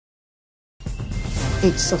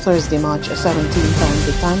It's Thursday, March 17th,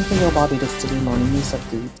 and the time for your Barbados Today morning news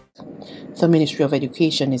update. The Ministry of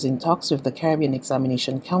Education is in talks with the Caribbean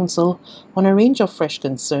Examination Council on a range of fresh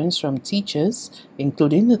concerns from teachers,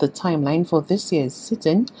 including the timeline for this year's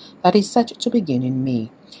sit-in that is set to begin in May.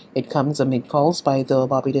 It comes amid calls by the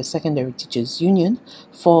Barbados Secondary Teachers Union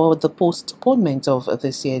for the postponement of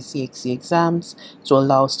this year's CXC exams to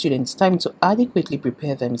allow students time to adequately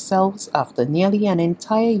prepare themselves after nearly an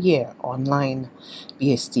entire year online.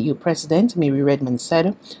 BSTU President Mary Redmond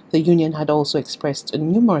said the union had also expressed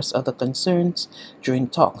numerous other concerns during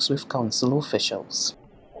talks with council officials.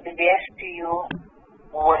 The BSTU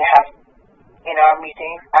would have, in our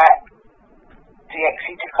meeting at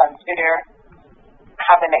CXC, to consider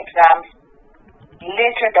having exams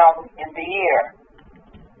later down in the year,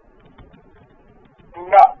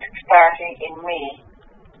 not starting in May.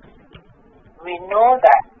 We know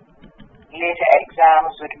that later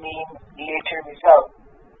exams would mean later results,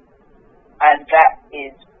 and that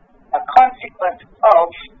is a consequence of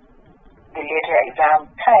the later exam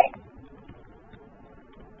time.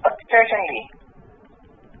 But certainly,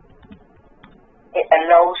 it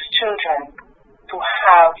allows children to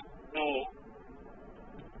have a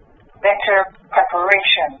better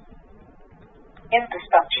preparation in the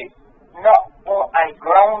subject, and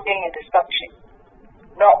grounding in the subject,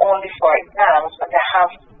 not only for exams, but to have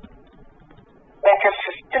better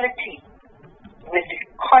facility with the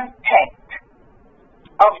content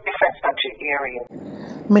of different subject areas.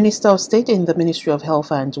 Minister of State in the Ministry of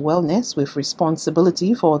Health and Wellness with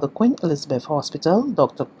responsibility for the Queen Elizabeth Hospital,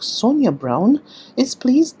 Dr. Sonia Brown, is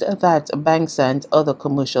pleased that banks and other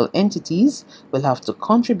commercial entities will have to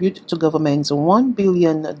contribute to government's $1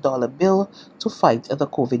 billion bill to fight the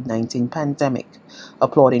COVID-19 pandemic.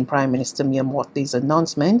 Applauding Prime Minister Mia Mottley's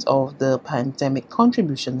announcement of the pandemic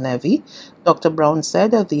contribution levy, Dr. Brown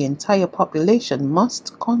said that the entire population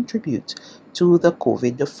must contribute to the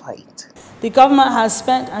COVID fight. The government has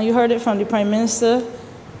spent, and you heard it from the Prime Minister,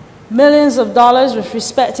 millions of dollars with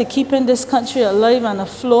respect to keeping this country alive and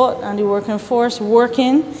afloat and the working force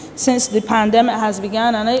working since the pandemic has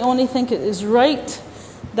begun. And I only think it is right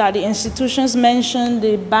that the institutions mentioned,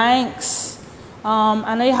 the banks,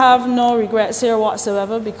 and I have no regrets here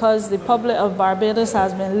whatsoever, because the public of Barbados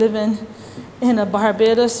has been living in a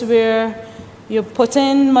Barbados where you put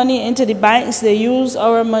in money into the banks, they use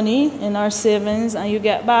our money in our savings, and you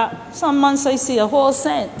get back, some months I see, a whole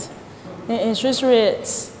cent in interest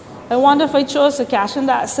rates. I wonder if I chose to cash in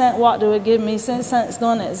that cent, what they would give me, since cents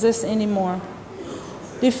don't exist anymore.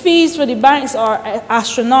 The fees for the banks are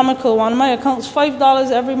astronomical. One of my accounts, $5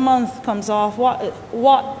 every month comes off.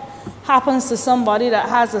 What happens to somebody that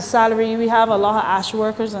has a salary? We have a lot of ash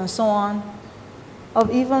workers and so on, of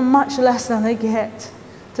even much less than they get,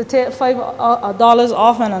 to take $5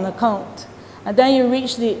 off in an account. And then you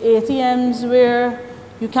reach the ATMs where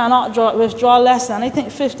you cannot withdraw less than, I think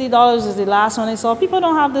 $50 is the last one I saw. People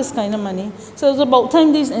don't have this kind of money. So it's about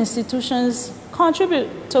time these institutions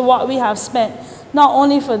contribute to what we have spent, not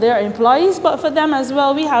only for their employees, but for them as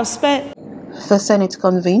well. We have spent. The Senate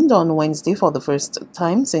convened on Wednesday for the first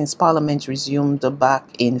time since Parliament resumed back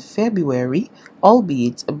in February,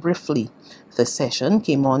 albeit briefly. The session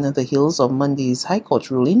came on the heels of Monday's High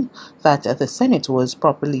Court ruling that the Senate was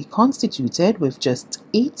properly constituted with just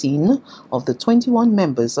 18 of the 21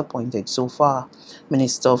 members appointed so far.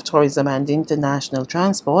 Minister of Tourism and International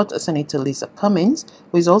Transport, Senator Lisa Cummins,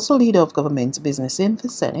 who is also leader of government business in the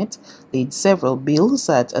Senate, laid several bills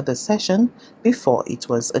at the session before it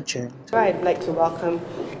was adjourned. I'd like to welcome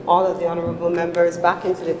all of the honourable members back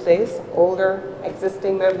into the place, older,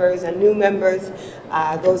 existing members and new members,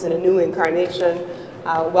 those in a new incarnation.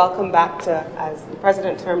 Welcome back to, as the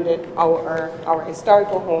President termed it, our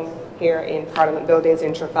historical home here in Parliament Buildings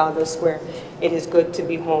in Trafalgar Square. It is good to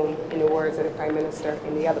be home, in the words of the Prime Minister,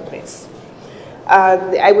 in the other place.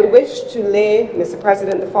 I would wish to lay, Mr.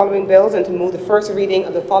 President, the following bills and to move the first reading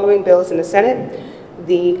of the following bills in the Senate: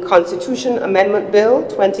 the Constitution Amendment Bill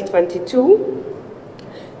 2022,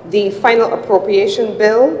 the Final Appropriation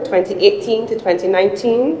Bill 2018 to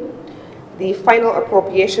 2019, the Final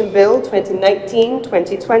Appropriation Bill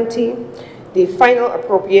 2019-2020, the Final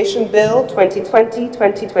Appropriation Bill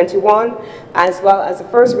 2020-2021, as well as the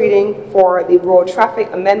first reading for the Road Traffic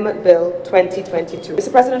Amendment Bill 2022. Mr.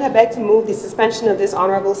 President, I beg to move the suspension of this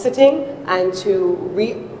honourable sitting and to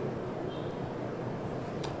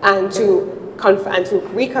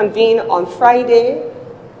reconvene on Friday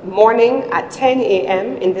morning at 10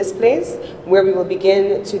 a.m. in this place, where we will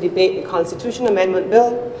begin to debate the Constitution Amendment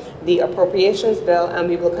Bill, the Appropriations Bill, and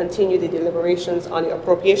we will continue the deliberations on the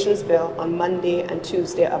Appropriations Bill on Monday and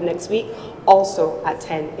Tuesday of next week, also at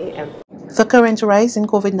 10 a.m. The current rise in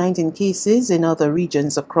COVID-19 cases in other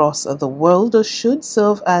regions across the world should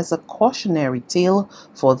serve as a cautionary tale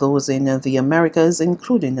for those in the Americas,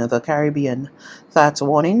 including the Caribbean. That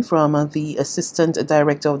warning from the Assistant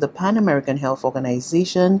Director of the Pan American Health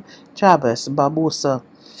Organization, Barbados.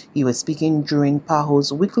 He was speaking during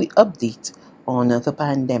PAHO's weekly update on the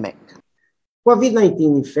pandemic.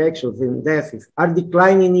 COVID-19 infections and deaths are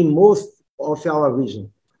declining in most of our region,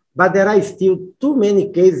 but there are still too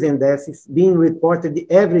many cases and deaths being reported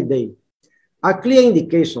every day. A clear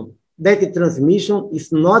indication that the transmission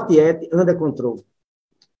is not yet under control.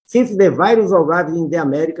 Since the virus arrived in the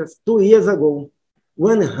Americas 2 years ago,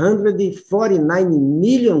 149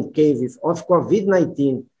 million cases of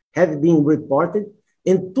COVID-19 have been reported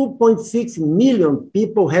and 2.6 million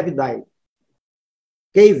people have died.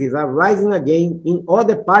 Cases are rising again in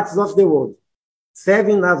other parts of the world,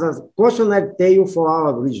 serving as a cautionary tale for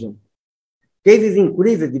our region. Cases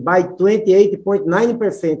increased by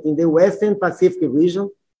 28.9% in the Western Pacific region,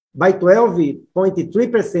 by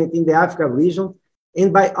 12.3% in the Africa region,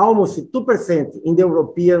 and by almost 2% in the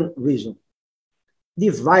European region.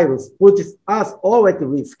 This virus puts us all at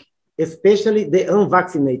risk, especially the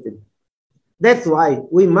unvaccinated. That's why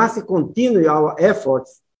we must continue our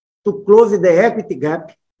efforts to close the equity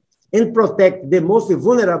gap and protect the most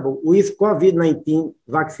vulnerable with COVID-19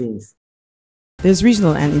 vaccines. There's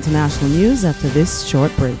regional and international news after this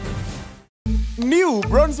short break. New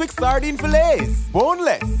Brunswick sardine fillets,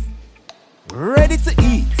 boneless, ready to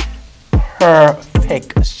eat.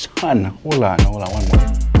 Perfection. Hold on, one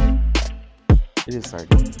more. It is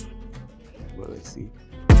sardine. Well, let's see.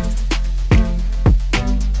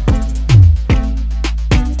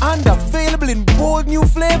 And available in bold new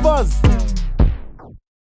flavors.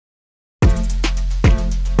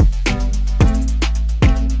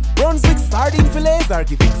 Brunswick sardine fillets are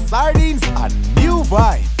giving sardines a new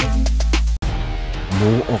vibe.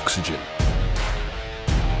 More oxygen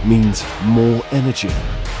means more energy,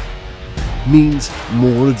 means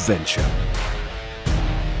more adventure.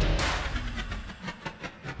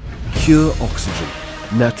 Pure Oxygen,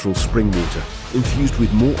 natural spring water infused with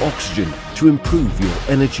more oxygen to improve your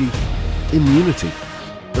energy, immunity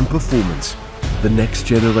and performance. The next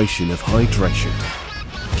generation of hydration.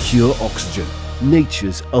 Pure Oxygen,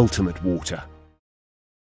 nature's ultimate water.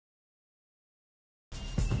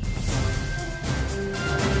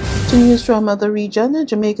 To news from the region,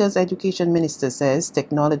 Jamaica's education minister says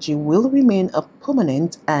technology will remain a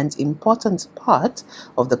permanent and important part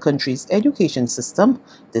of the country's education system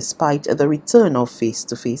despite the return of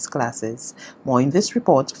face-to-face classes. More in this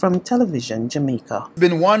report from Television Jamaica. It's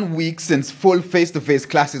been 1 week since full face-to-face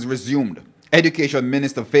classes resumed. Education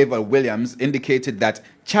Minister Favour Williams indicated that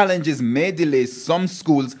challenges may delay some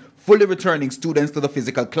schools fully returning students to the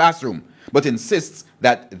physical classroom, but insists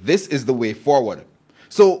that this is the way forward.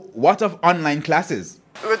 So, what of online classes?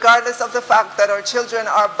 Regardless of the fact that our children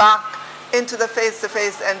are back into the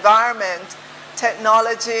face-to-face environment,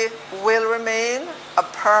 technology will remain a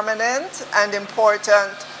permanent and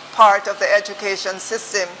important part of the education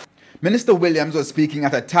system. Minister Williams was speaking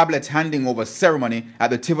at a tablet handing over ceremony at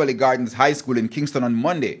the Tivoli Gardens High School in Kingston on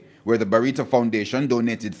Monday, where the Barita Foundation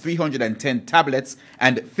donated 310 tablets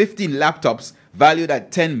and 15 laptops valued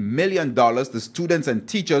at $10 million to students and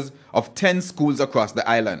teachers of 10 schools across the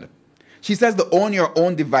island. She says the Own Your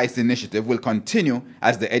Own Device initiative will continue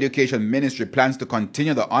as the Education Ministry plans to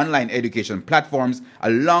continue the online education platforms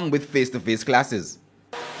along with face-to-face classes.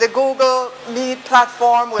 The Google Meet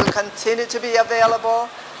platform will continue to be available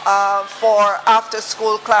for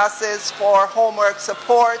after-school classes, for homework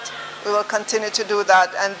support. We will continue to do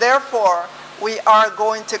that, and therefore we are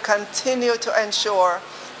going to continue to ensure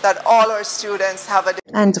that all our students have a...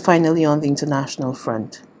 And finally, on the international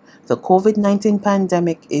front, the COVID-19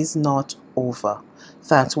 pandemic is not over.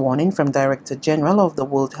 That warning from Director General of the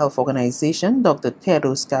World Health Organization, Dr.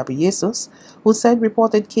 Tedros Ghebreyesus, who said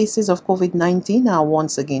reported cases of COVID-19 are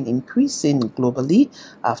once again increasing globally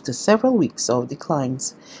after several weeks of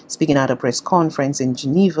declines. Speaking at a press conference in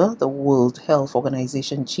Geneva, the World Health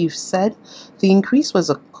Organization chief said the increase was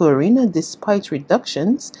occurring despite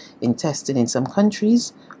reductions in testing in some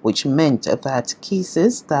countries, which meant that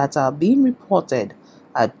cases that are being reported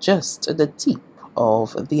are just the tip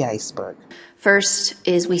of the iceberg. First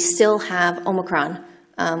is we still have Omicron,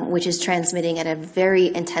 which is transmitting at a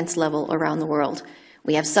very intense level around the world.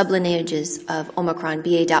 We have sublineages of Omicron,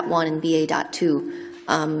 BA.1 and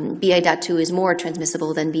BA.2. BA.2 is more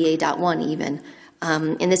transmissible than BA.1 even.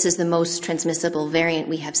 And this is the most transmissible variant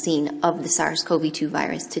we have seen of the SARS-CoV-2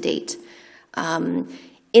 virus to date.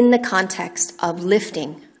 In the context of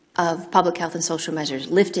lifting of public health and social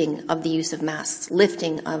measures, lifting of the use of masks,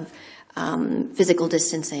 lifting of physical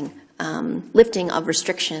distancing, lifting of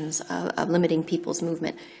restrictions, of limiting people's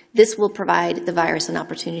movement. This will provide the virus an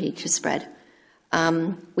opportunity to spread.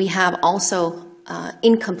 We have also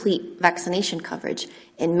incomplete vaccination coverage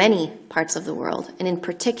in many parts of the world, and in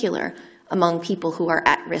particular among people who are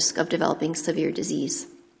at risk of developing severe disease.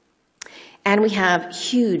 And we have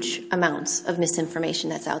huge amounts of misinformation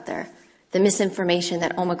that's out there. The misinformation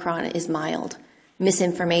that Omicron is mild,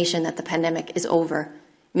 misinformation that the pandemic is over,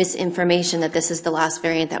 misinformation that this is the last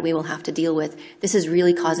variant that we will have to deal with. This is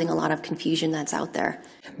really causing a lot of confusion that's out there.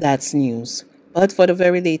 That's news. But for the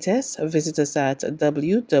very latest, visit us at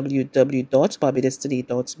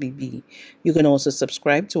www.barbadostoday.bb. You can also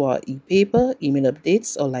subscribe to our e-paper, email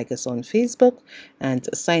updates, or like us on Facebook, and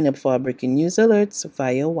sign up for our breaking news alerts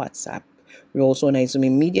via WhatsApp. We're also on Izumi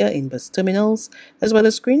Media in bus terminals, as well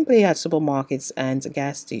as screenplay at supermarkets and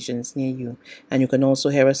gas stations near you. And you can also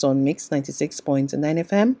hear us on Mix 96.9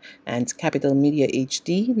 FM and Capital Media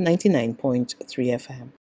HD 99.3 FM.